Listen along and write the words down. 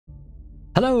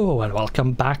Hello and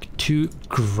welcome back to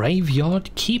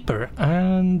Graveyard Keeper,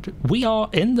 and we are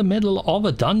in the middle of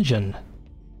a dungeon.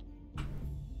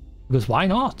 Because why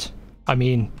not? I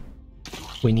mean,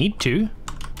 we need to.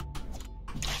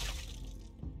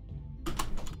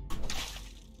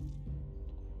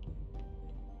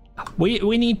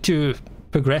 We need to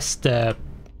progress the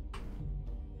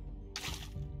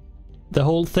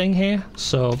whole thing here,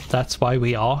 so that's why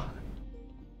we are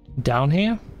down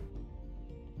here.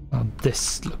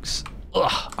 This looks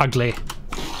ugly.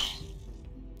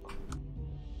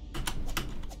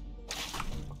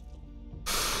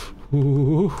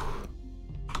 Ooh.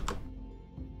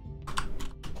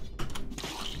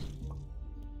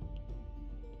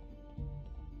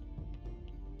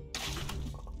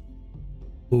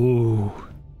 Ooh.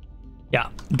 Yeah,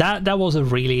 that was a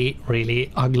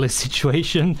really ugly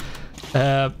situation.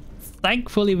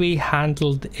 Thankfully we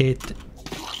handled it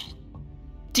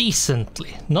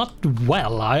decently. Not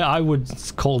well, I would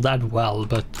call that well,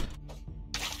 but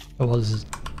it was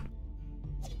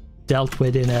dealt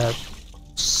with in a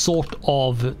sort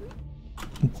of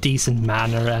decent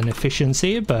manner and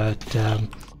efficiency, but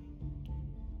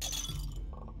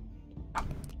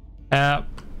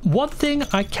one thing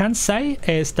I can say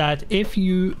is that if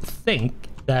you think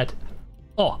that,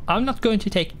 oh, I'm not going to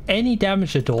take any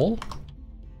damage at all,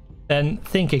 then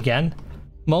think again.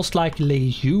 Most likely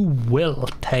you will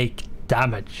take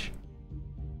damage.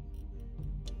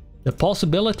 The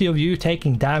possibility of you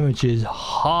taking damage is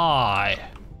high.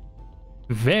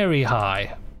 Very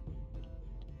high.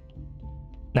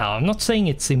 Now, I'm not saying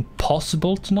it's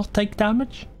impossible to not take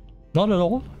damage. Not at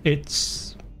all.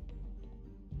 It's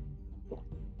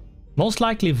most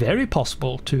likely very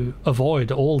possible to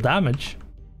avoid all damage.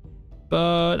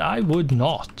 But I would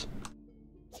not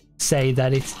say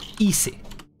that it's easy.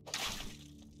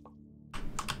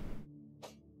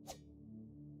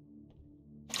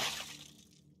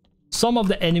 Some of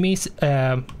the enemies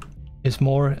is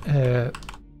more,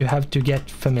 you have to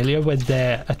get familiar with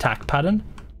their attack pattern.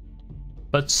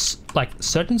 But like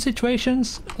certain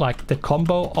situations, like the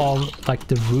combo of like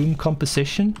the room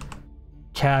composition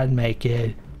can make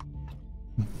it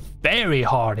very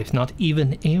hard, if not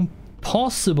even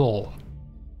impossible,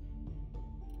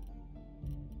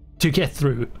 to get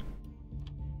through.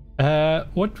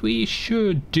 What we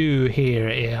should do here,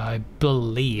 I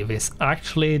believe, is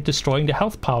actually destroying the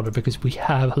health powder, because we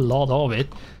have a lot of it.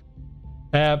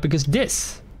 Because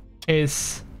this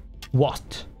is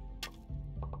what?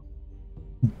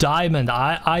 Diamond.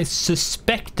 I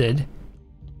suspected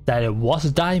that it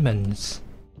was diamonds.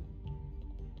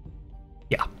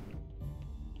 Yeah.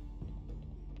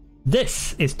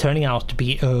 This is turning out to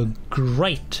be a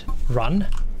great run.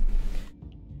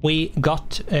 We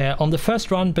got on the first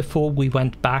run, before we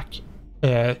went back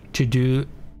to do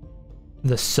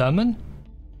the sermon,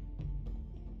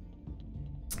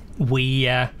 we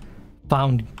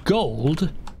found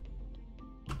gold.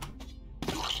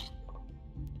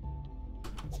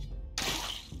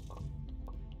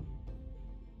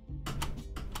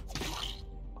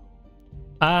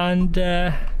 And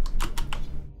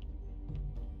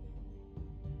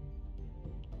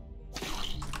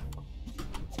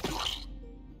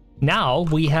now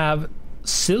we have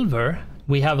silver,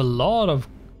 we have a lot of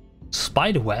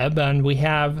spiderweb, and we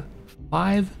have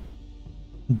 5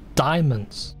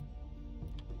 diamonds.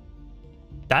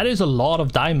 That is a lot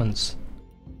of diamonds.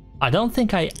 I don't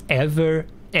think I ever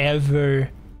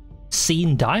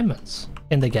seen diamonds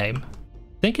in the game.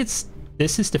 I think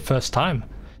this is the first time.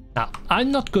 Now,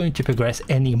 I'm not going to progress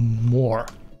any more.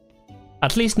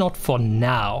 At least not for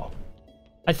now.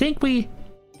 I think we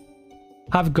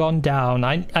have gone down.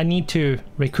 I need to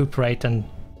recuperate and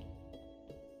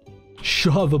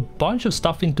shove a bunch of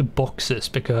stuff into boxes,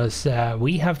 because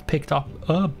we have picked up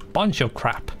a bunch of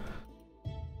crap.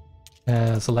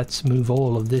 So let's move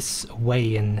all of this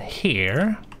away in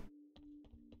here.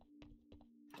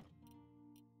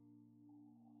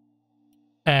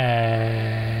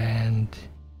 And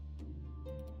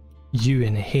you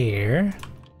in here.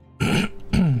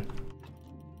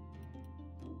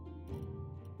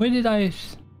 Where did I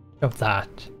shove that?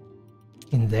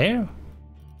 In there?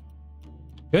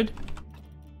 Good.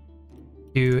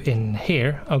 You in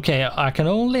here. Okay, I can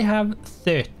only have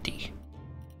 30.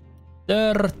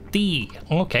 30.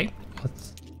 Okay,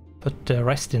 let's put the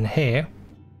rest in here.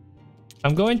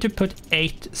 I'm going to put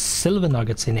 8 silver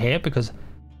nuggets in here, because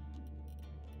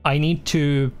I need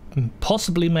to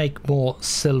possibly make more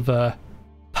silver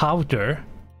powder,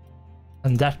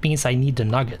 and that means I need the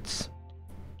nuggets.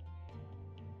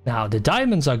 Now the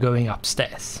diamonds are going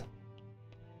upstairs.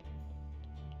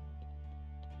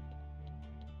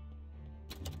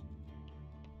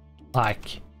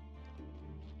 like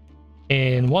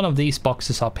in one of these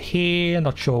boxes up here.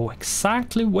 Not sure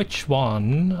exactly which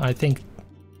one. I think,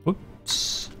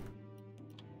 oops,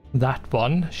 that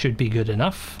one should be good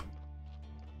enough.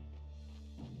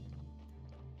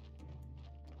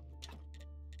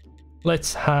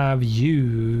 Let's have you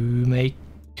make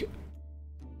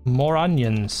more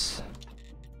onions,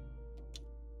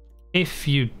 if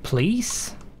you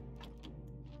please.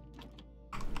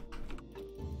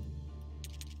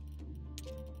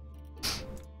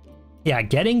 Yeah,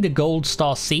 getting the gold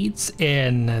star seeds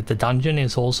in the dungeon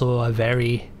is also a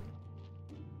very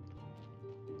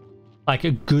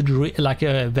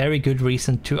very good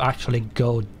reason to actually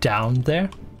go down there.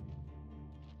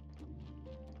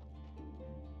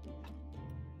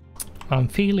 I'm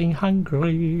feeling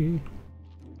hungry.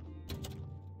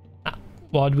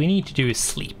 What we need to do is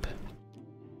sleep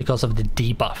because of the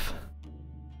debuff.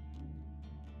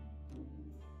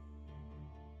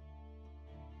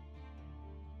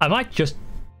 I might just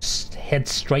head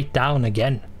straight down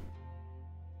again.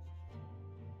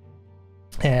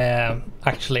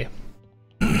 Actually.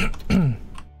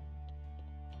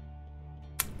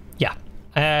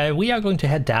 Yeah. We are going to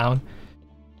head down.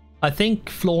 I think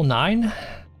floor 9.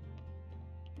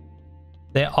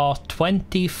 There are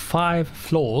 25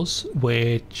 floors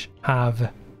which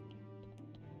have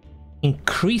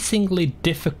increasingly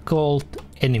difficult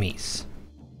enemies.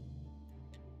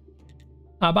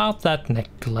 About that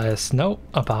necklace, no.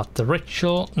 About the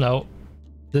ritual, no.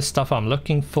 This stuff I'm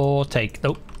looking for, take,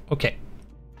 nope, okay.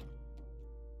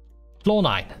 Floor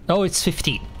 9, no, it's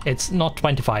 15. It's not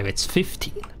 25, it's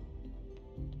 15.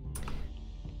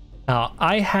 Now,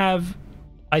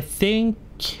 I think...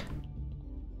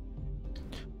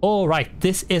 Oh, right,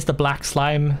 this is the black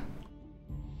slime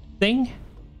thing.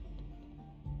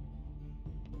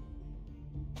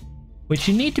 Which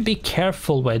you need to be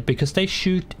careful with because they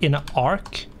shoot in an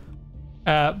arc.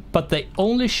 But they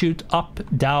only shoot up,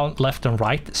 down, left and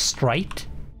right, straight.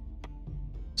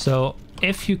 So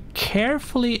if you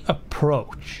carefully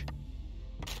approach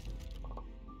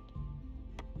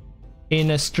in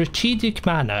a strategic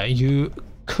manner, you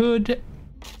could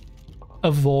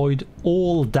avoid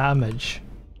all damage.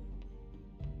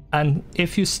 And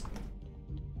if you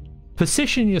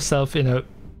position yourself in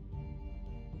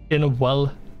a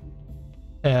well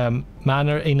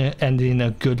manner and in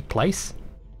a good place,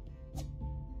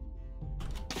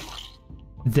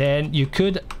 then you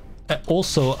could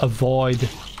also avoid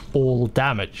all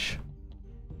damage.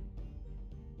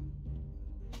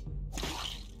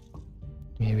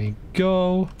 Here we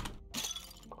go.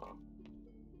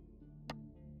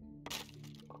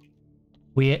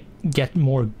 We get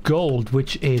more gold,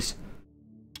 which is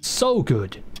so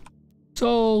good.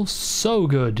 So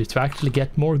good to actually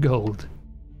get more gold.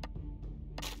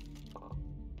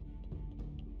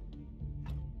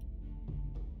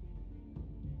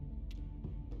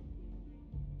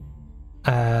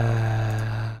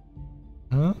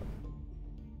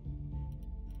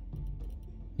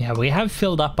 Yeah, we have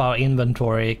filled up our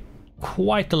inventory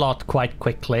quite a lot quite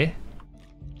quickly.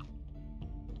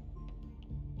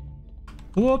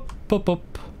 Whoop, whoop,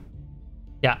 whoop.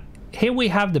 Yeah, here we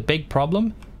have the big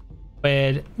problem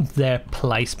with their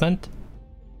placement.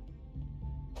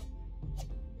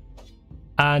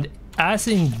 And as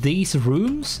in these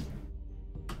rooms,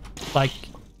 like,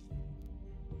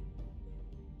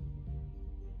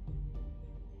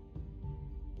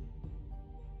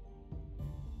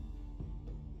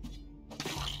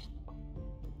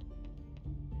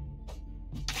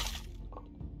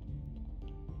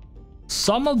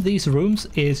 some of these rooms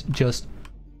is just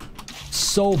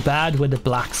so bad with the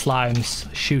black slimes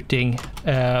shooting,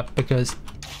 because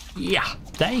yeah,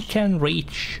 they can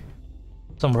reach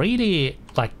some really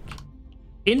like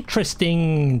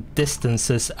interesting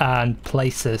distances and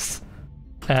places,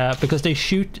 because they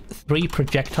shoot 3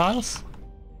 projectiles.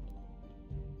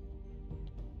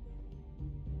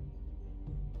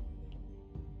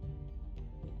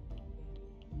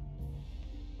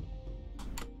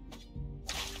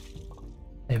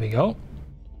 There we go.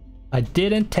 I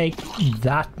didn't take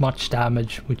that much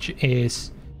damage, which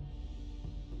is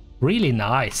really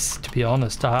nice, to be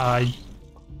honest. I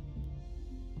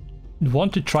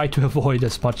want to try to avoid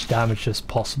as much damage as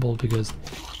possible because,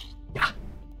 yeah.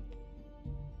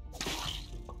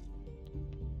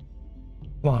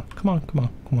 Come on, come on, come on,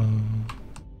 come on.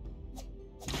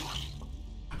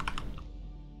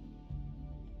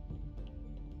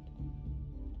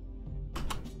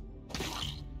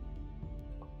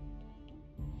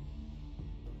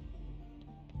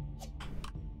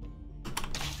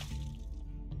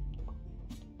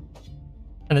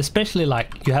 And especially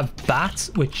like you have bats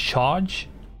which charge,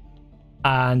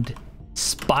 and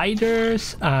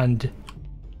spiders and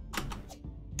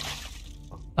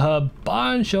a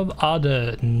bunch of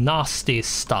other nasty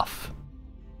stuff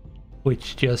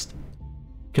which just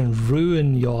can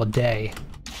ruin your day.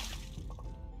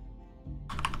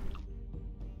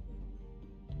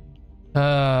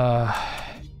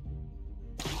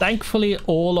 Thankfully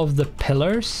all of the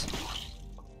pillars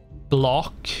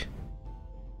block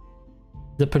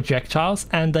the projectiles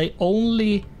and they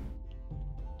only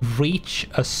reach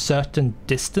a certain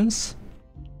distance,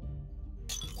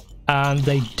 and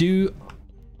they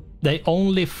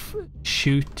only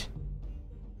shoot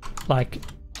like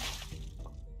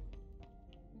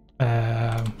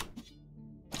a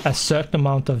certain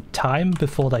amount of time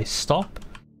before they stop.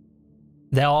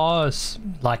 There are,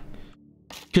 like,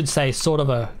 you could say, sort of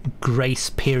a grace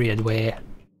period where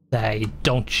they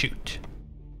don't shoot.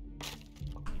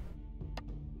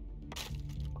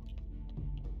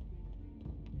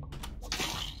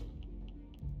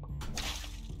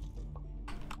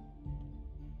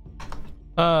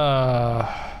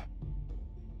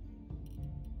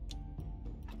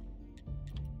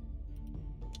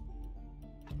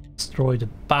 Destroy the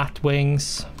bat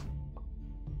wings.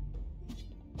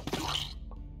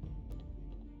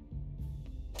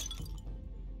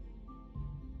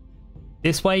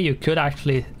 This way you could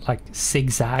actually like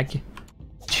zigzag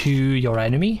to your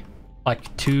enemy,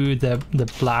 like to the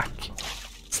black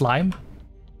slime,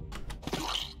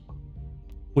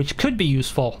 which could be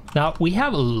useful. Now we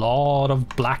have a lot of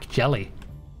black jelly,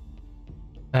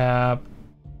 but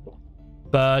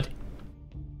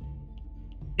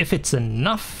if it's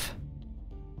enough,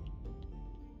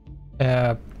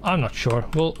 I'm not sure.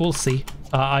 We'll see.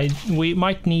 We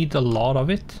might need a lot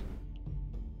of it.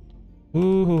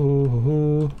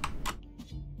 Ooh.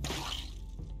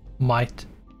 Might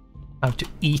have to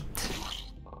eat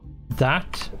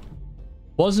that.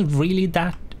 Wasn't really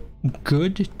that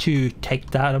good to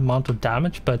take that amount of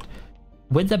damage, but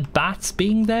with the bats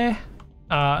being there,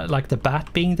 like the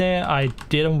bat being there, I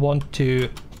didn't want to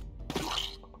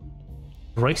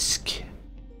risk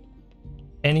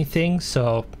anything,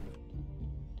 so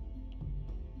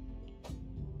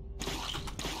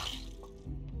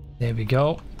there we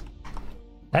go.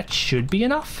 That should be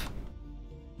enough.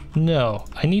 No,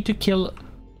 I need to kill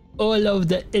all of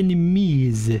the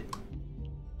enemies.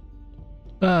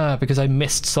 Because I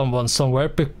missed someone somewhere,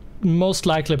 but most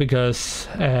likely because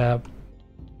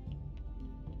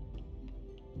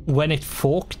when it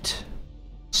forked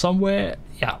somewhere,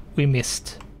 yeah, we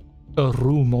missed a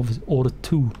room or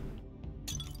two.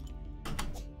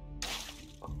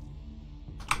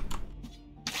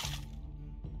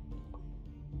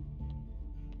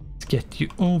 Let's get you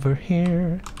over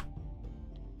here.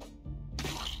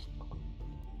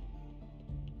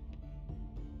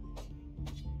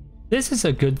 This is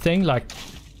a good thing, like,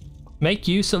 make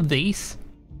use of these,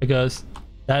 because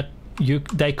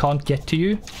they can't get to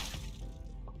you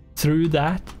through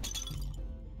that.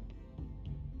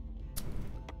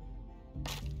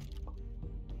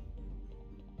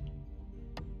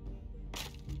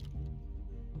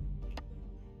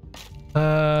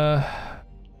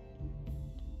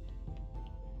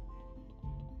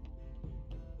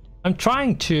 I'm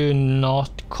trying to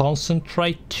not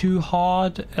concentrate too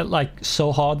hard, like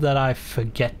so hard that I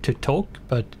forget to talk,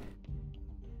 but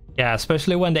yeah,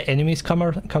 especially when the enemies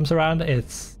comes around,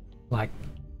 it's like,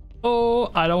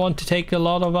 oh, I don't want to take a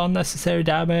lot of unnecessary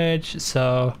damage,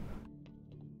 so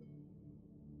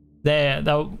there,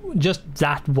 just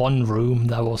that one room,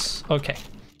 that was okay.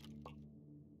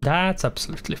 That's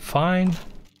absolutely fine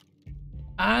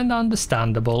and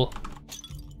understandable.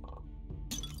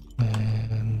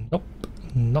 Nope,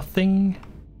 nothing.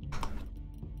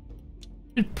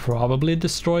 Should probably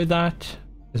destroy that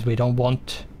because we don't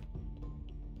want.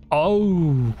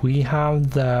 Oh, we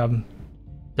have the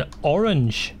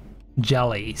orange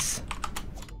jellies.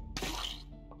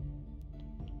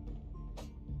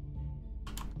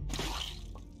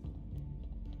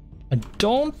 I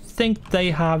don't think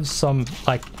they have some,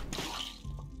 like,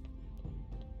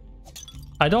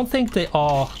 I don't think they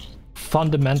are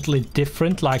fundamentally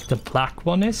different like the black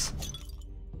one is.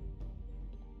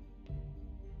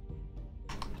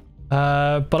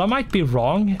 But I might be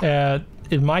wrong.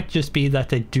 It might just be that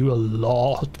they do a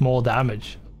lot more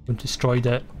damage to destroy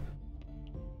that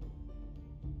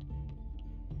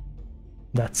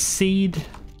seed.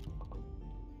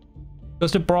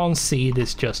 Because the bronze seed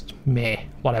is just meh,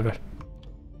 whatever.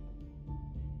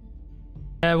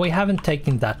 We haven't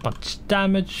taken that much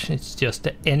damage, it's just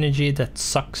the energy that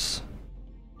sucks.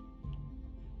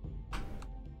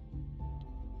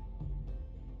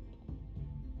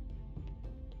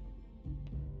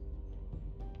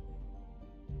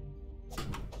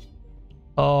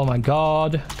 Oh my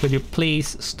god, could you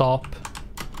please stop?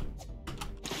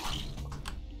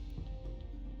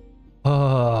 That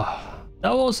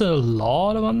was a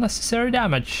lot of unnecessary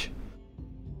damage.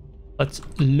 Let's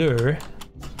lure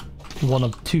one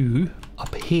of two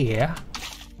up here.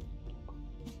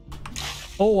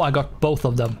 Oh, I got both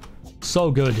of them.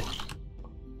 So good.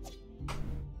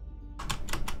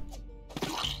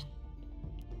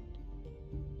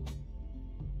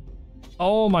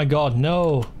 Oh my god,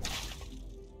 no.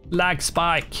 Lag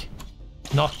spike.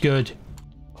 Not good.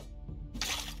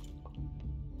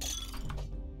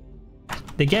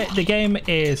 The game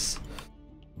is...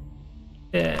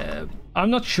 I'm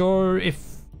not sure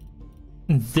if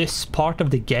this part of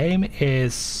the game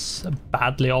is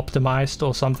badly optimized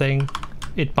or something.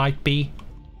 It might be.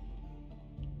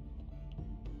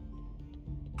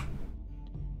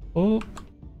 Oh.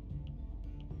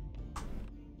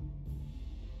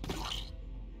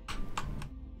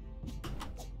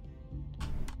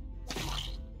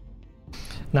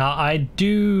 Now I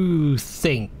do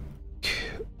think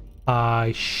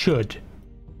I should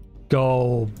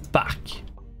go back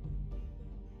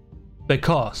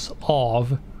because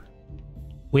of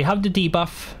we have the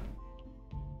debuff.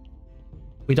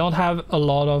 We don't have a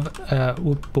lot of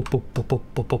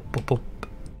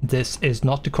this is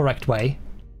not the correct way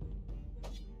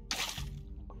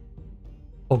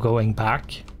for going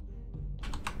back.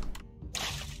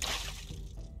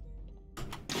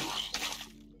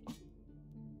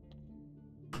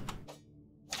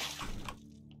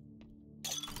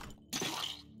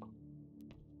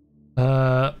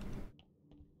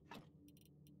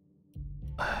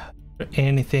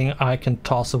 Anything I can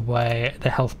toss away. The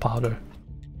health powder.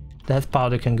 The health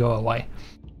powder can go away.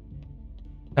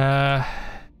 I'm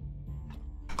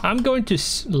going to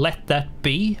let that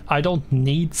be. I don't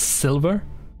need silver.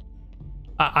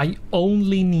 I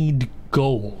only need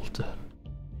gold,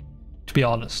 to be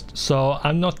honest. So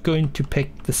I'm not going to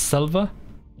pick the silver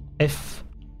if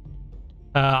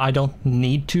I don't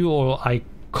need to, or I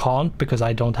can't because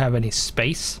I don't have any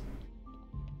space.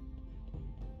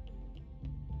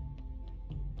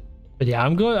 But yeah,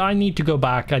 I need to go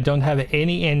back. I don't have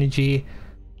any energy.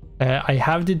 I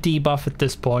have the debuff at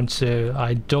this point, so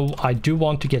I do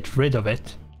want to get rid of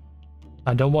it.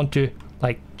 I don't want to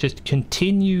like just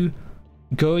continue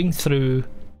going through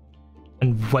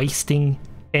and wasting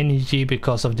energy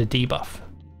because of the debuff.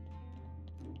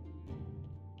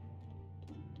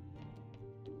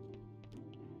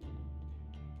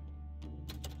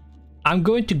 I'm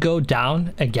going to go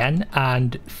down again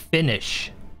and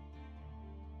finish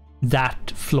that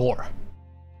floor,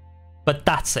 but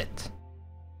that's it.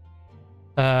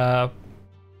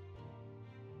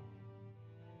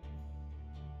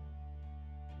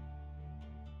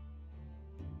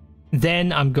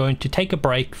 Then I'm going to take a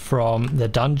break from the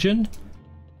dungeon.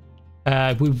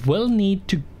 We will need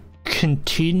to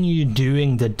continue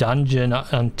doing the dungeon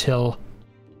until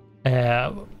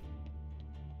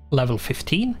level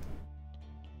 15,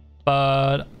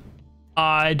 but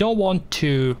I don't want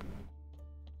to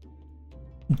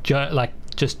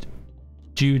just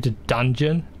do the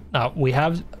dungeon. Now we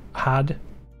are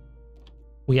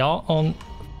on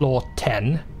floor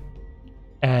 10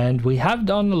 and we have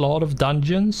done a lot of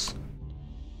dungeons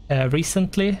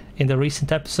recently in the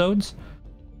recent episodes,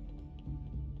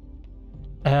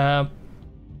 but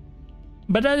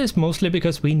that is mostly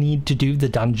because we need to do the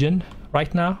dungeon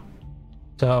right now.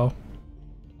 So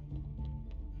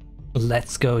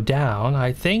let's go down.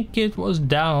 I think it was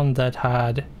down that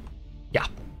had, yeah,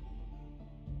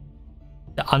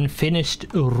 the unfinished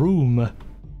room.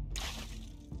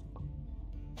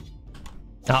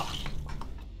 Now,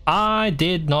 I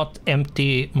did not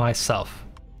empty myself.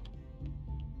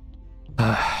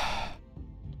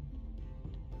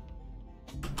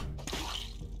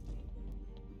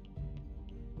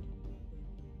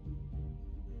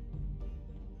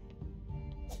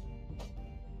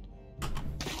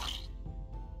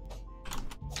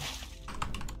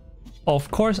 Of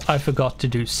course, I forgot to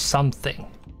do something.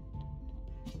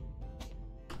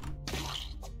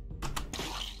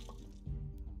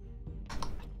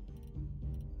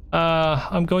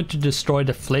 I'm going to destroy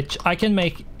the flitch. I can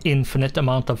make infinite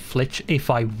amount of flitch if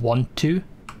I want to.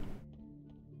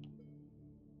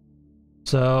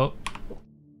 So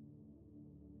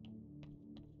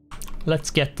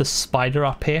let's get the spider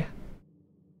up here.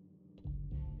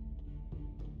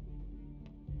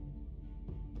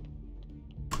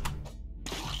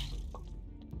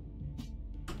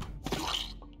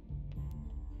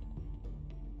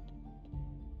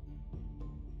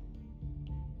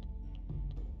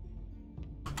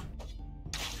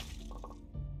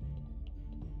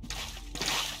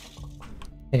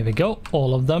 Here we go,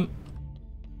 all of them.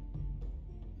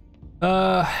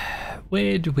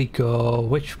 Where do we go?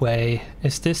 Which way?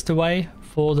 Is this the way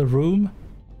for the room?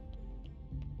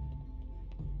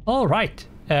 All right.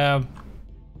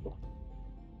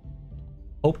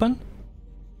 Open.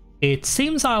 It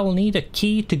seems I'll need a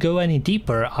key to go any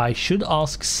deeper. I should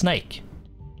ask Snake.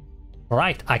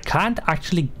 Right, I can't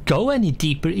actually go any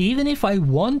deeper even if I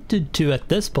wanted to at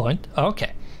this point.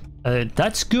 Okay,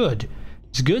 that's good.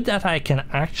 It's good that I can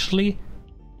actually...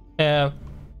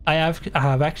 I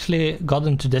have actually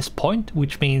gotten to this point,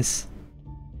 which means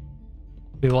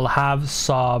we will have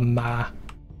some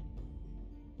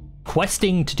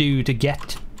questing to do to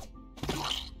get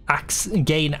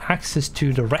gain access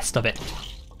to the rest of it,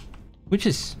 which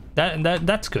is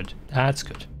that's good. That's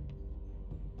good.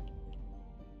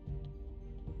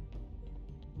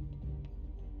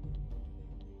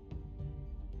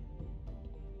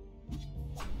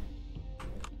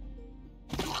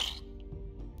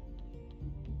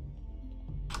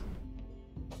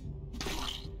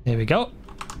 There we go.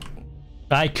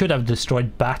 I could have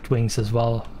destroyed bat wings as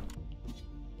well.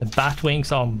 The bat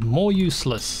wings are more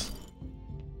useless.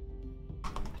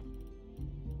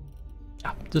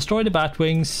 Yeah, destroy the bat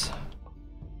wings.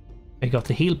 We got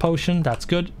the heal potion, that's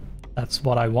good. That's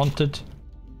what I wanted.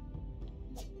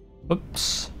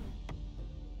 Oops.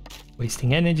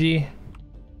 Wasting energy.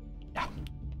 Yeah.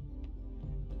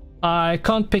 I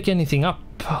can't pick anything up,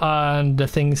 and the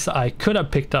things I could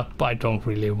have picked up I don't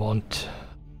really want.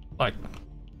 Like,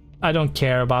 I don't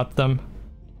care about them.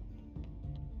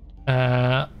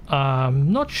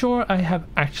 I'm not sure I have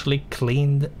actually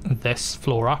cleaned this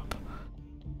floor up.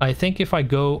 I think if I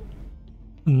go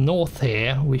north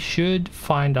here, we should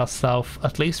find ourselves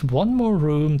at least one more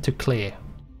room to clear.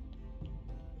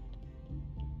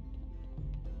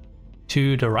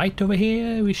 To the right over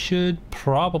here, we should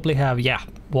probably have, yeah,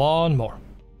 one more.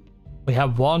 We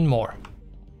have one more.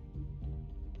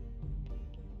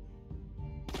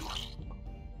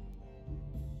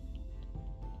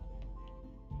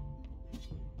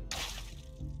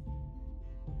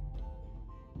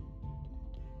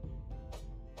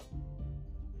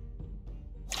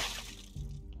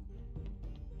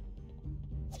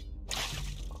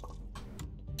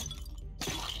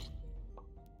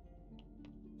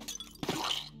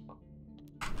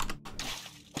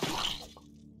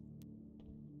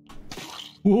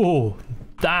 Whoa,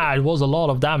 that was a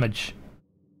lot of damage.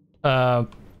 Yeah,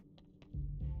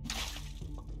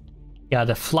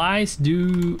 the flies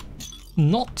do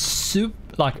not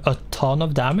like a ton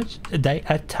of damage. They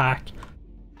attack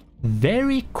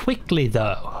very quickly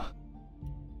though.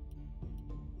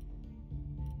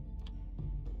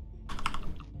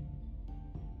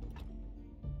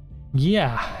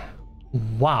 Yeah,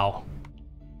 wow.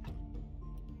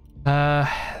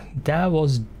 That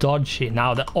was dodgy.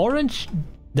 Now the orange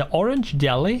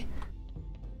jelly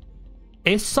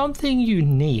is something you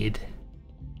need,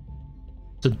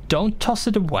 so don't toss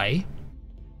it away.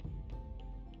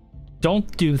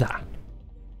 Don't do that.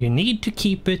 You need to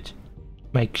keep it.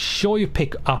 Make sure you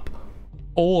pick up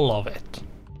all of it.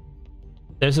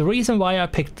 There's a reason why I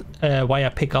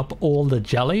pick up all the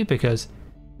jelly, because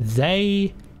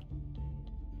they,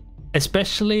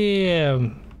 especially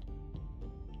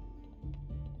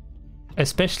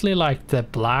like the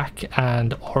black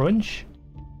and orange,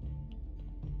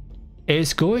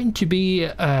 is going to be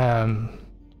a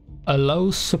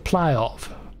low supply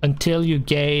of until you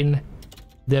gain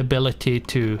the ability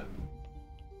to.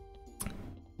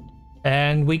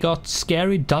 And we got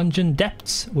scary dungeon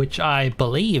depths, which I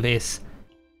believe is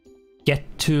get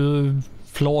to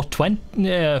floor 10,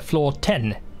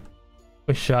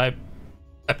 which I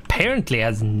apparently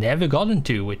has never gotten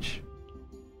to, which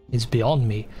is beyond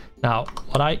me. Now,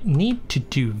 what I need to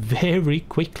do very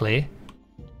quickly,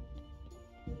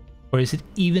 or is it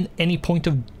even any point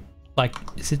of, like,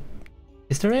 is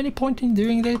there any point in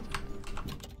doing it?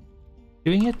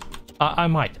 I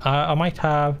might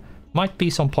be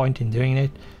some point in doing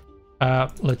it.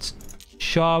 Let's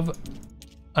shove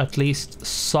at least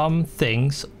some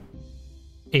things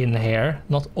in here,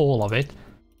 not all of it.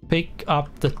 Pick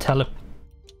up the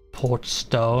teleport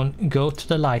stone, go to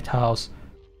the lighthouse,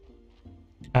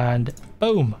 and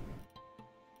boom,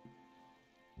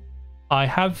 I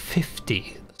have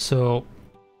 50. So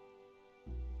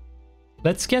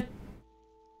let's get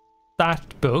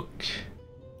that book,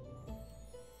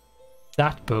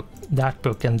 that book, that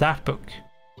book, and that book.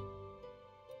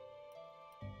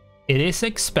 It is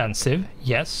expensive,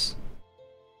 yes.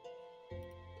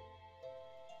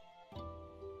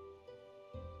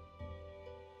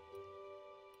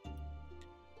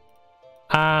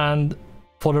 And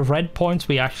For the red points,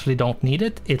 we actually don't need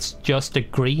it. It's just the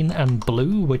green and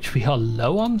blue, which we are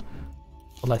low on.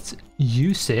 So let's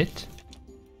use it.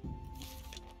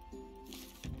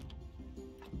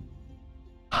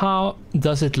 How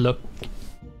does it look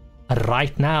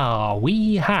right now?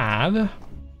 We have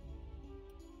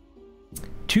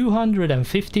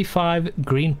 255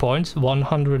 green points,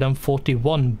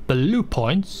 141 blue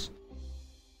points.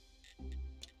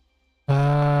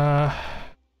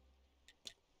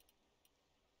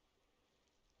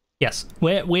 Yes,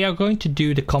 we are going to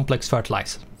do the complex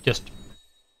fertilizer. Just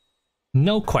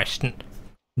no question.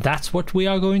 That's what we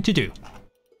are going to do.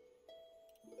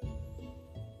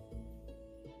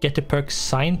 Get the perk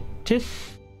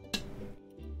scientist?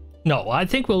 No, I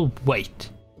think we'll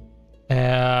wait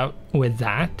with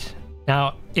that.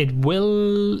 Now, it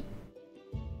will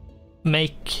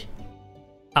make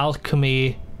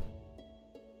alchemy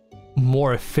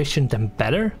more efficient and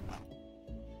better.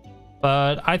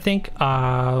 But I think,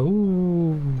 or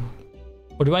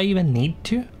do I even need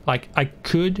to? Like, I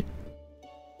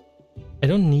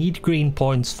don't need green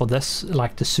points for this,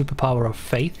 like the superpower of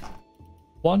faith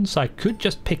one, so I could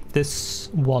just pick this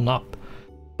one up.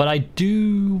 But I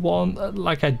do want,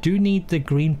 like, I do need the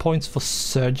green points for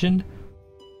surgeon,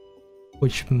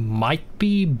 which might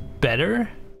be better.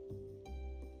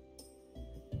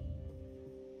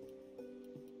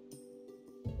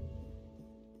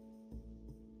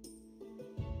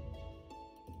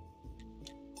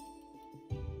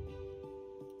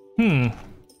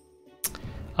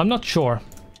 I'm not sure.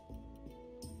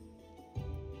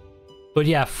 But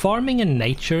yeah, farming in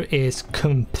nature is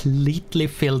completely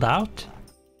filled out.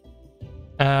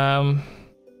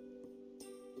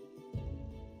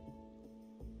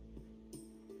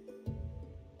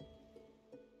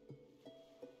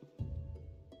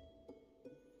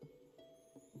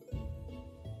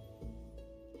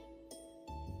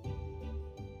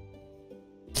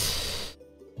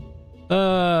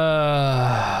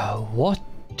 What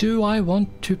do I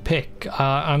want to pick?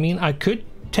 I mean, I could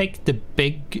take the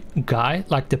big guy,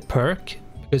 like the perk,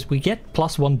 because we get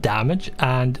 +1 damage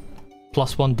and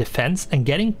 +1 defense, and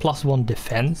getting +1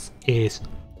 defense is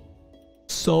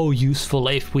so useful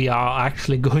if we are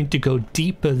actually going to go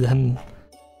deeper than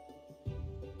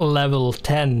level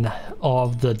 10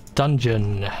 of the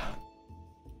dungeon.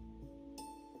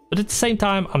 But at the same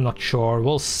time, I'm not sure,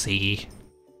 we'll see.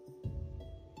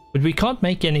 But we can't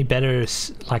make any better,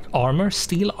 like, armor.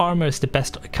 Steel armor is the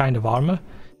best kind of armor.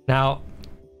 Now,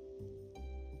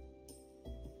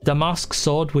 Damask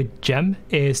sword with gem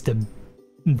is the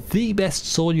best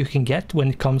sword you can get when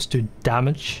it comes to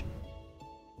damage.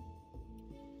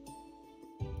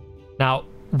 Now,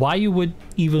 why you would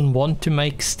even want to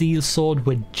make steel sword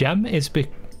with gem is,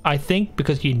 I think,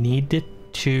 because you need it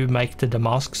to make the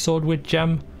Damask sword with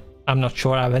gem. I'm not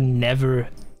sure.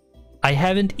 I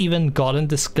haven't even gotten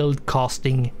the skilled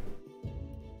casting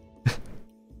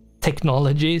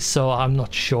technology, so I'm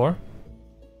not sure.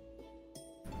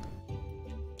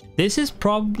 This is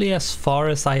probably as far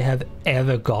as I have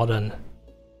ever gotten.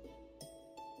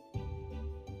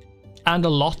 And a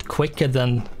lot quicker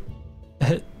than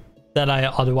that I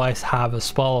otherwise have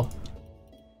as well.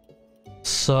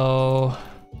 So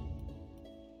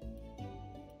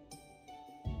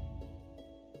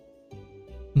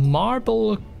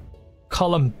Marble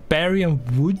Columbarium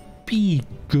would be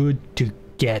good to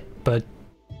get, but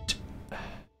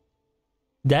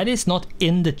that is not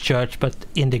in the church, but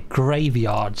in the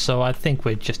graveyard, so I think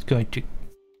we're just going to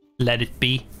let it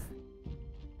be.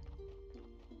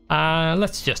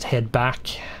 Let's just head back.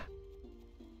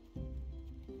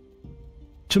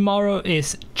 Tomorrow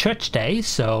is church day,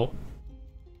 so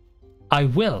I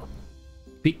will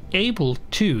be able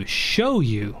to show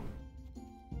you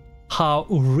how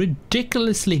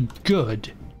ridiculously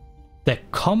good the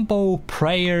combo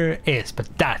prayer is,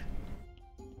 but that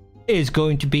is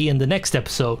going to be in the next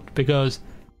episode, because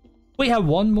we have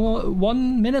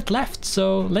 1 minute left,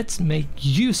 so let's make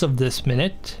use of this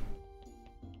minute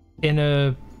in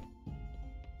a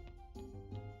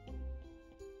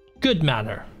good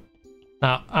manner.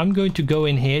 Now I'm going to go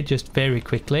in here just very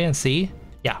quickly and see.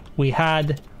 Yeah, we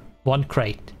had 1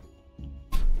 crate.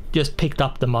 Just picked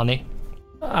up the money.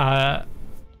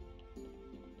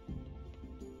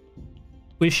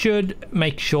 We should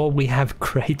make sure we have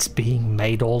crates being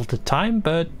made all the time,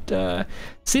 but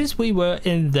since we were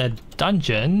in the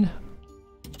dungeon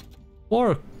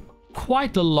for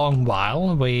quite a long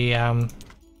while, we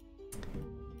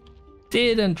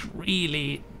didn't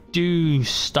really do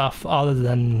stuff other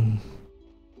than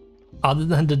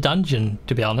the dungeon,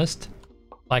 to be honest.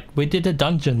 Like, we did a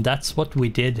dungeon, that's what we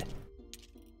did.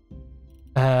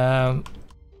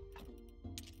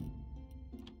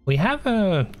 We have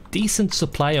a decent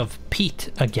supply of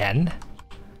peat again.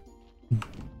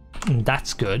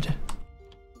 That's good.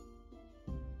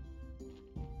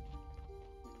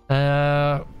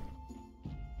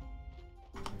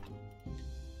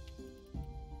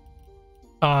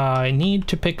 I need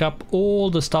to pick up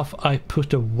all the stuff I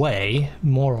put away,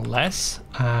 more or less,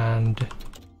 and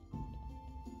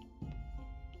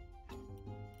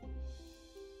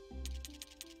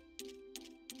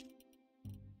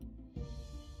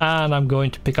I'm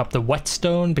going to pick up the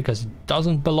whetstone because it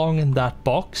doesn't belong in that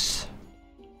box.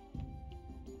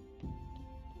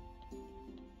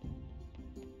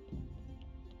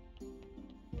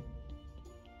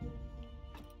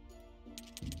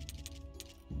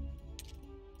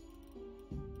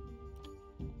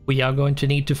 We are going to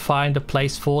need to find a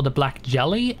place for the black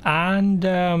jelly and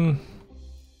a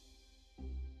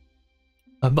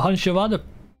bunch of other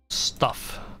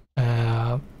stuff.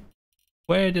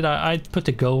 Where did I put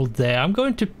the gold there? I'm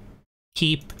going to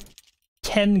keep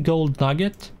 10 gold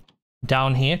nugget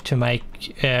down here to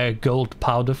make gold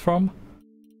powder from.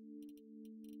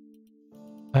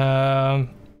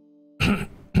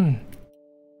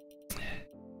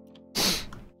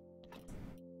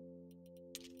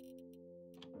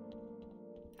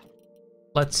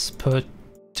 Let's put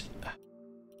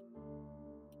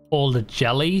all the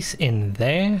jellies in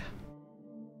there.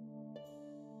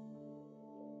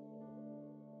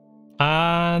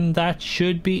 And that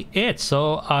should be it.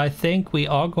 So I think we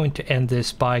are going to end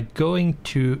this by going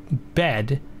to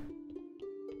bed.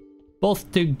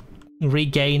 Both to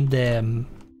regain the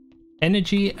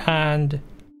energy and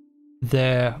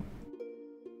the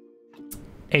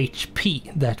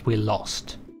HP that we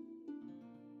lost.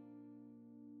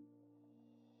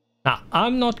 Now,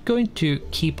 I'm not going to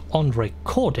keep on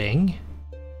recording.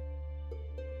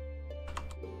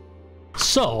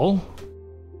 So,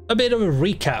 a bit of a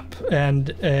recap,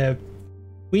 and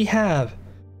we have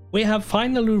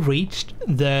finally reached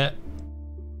the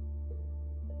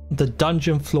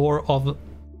dungeon floor of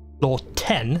floor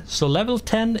 10. So level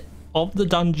 10 of the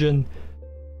dungeon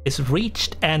is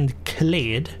reached and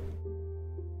cleared.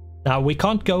 Now we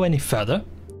can't go any further,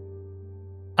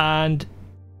 and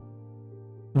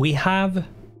we have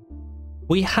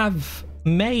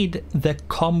made the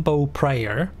combo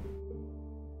prayer,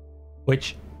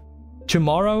 which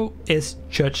tomorrow is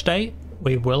church day.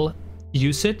 We will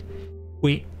use it.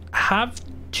 We have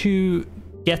to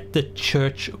get the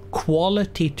church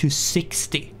quality to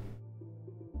 60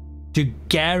 to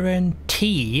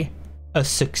guarantee a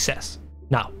success.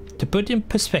 Now, to put in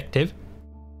perspective,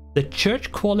 the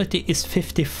church quality is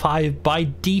 55 by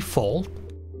default,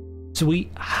 so we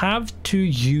have to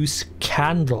use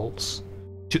candles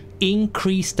to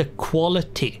increase the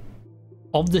quality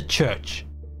of the church,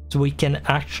 so we can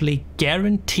actually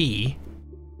guarantee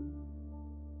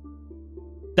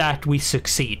that we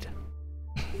succeed.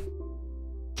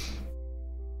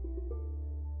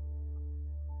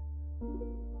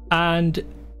 And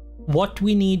what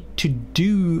we need to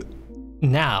do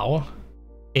now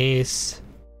is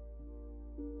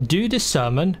do the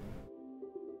sermon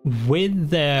with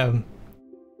the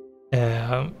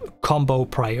combo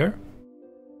prayer,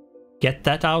 get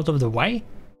that out of the way,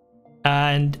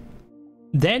 and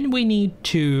then we need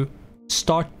to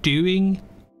start doing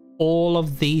all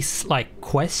of these like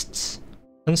quests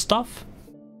and stuff.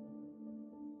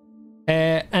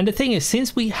 And the thing is,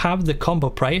 since we have the combo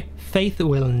prayer, faith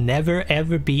will never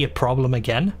ever be a problem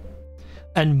again,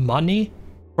 and money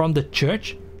from the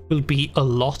church will be a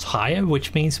lot higher,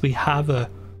 which means we have a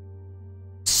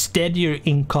steadier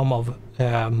income of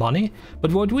money.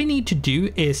 But what we need to do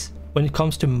is, when it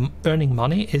comes to earning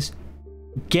money, is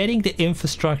getting the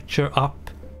infrastructure up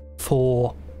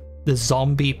for the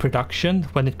zombie production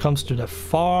when it comes to the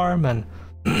farm and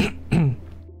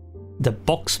the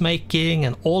box making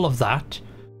and all of that,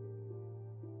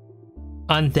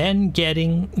 and then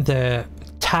getting the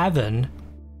tavern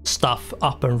stuff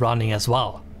up and running as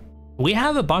well. We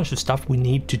have a bunch of stuff we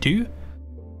need to do,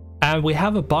 and we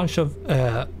have a bunch of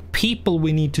people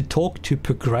we need to talk to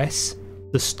progress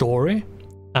the story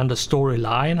and the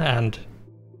storyline and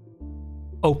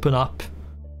open up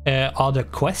other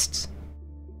quests.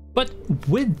 But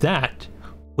with that,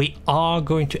 we are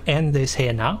going to end this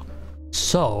here now.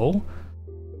 So,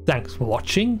 thanks for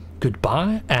watching,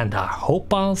 goodbye, and I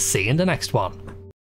hope I'll see you in the next one.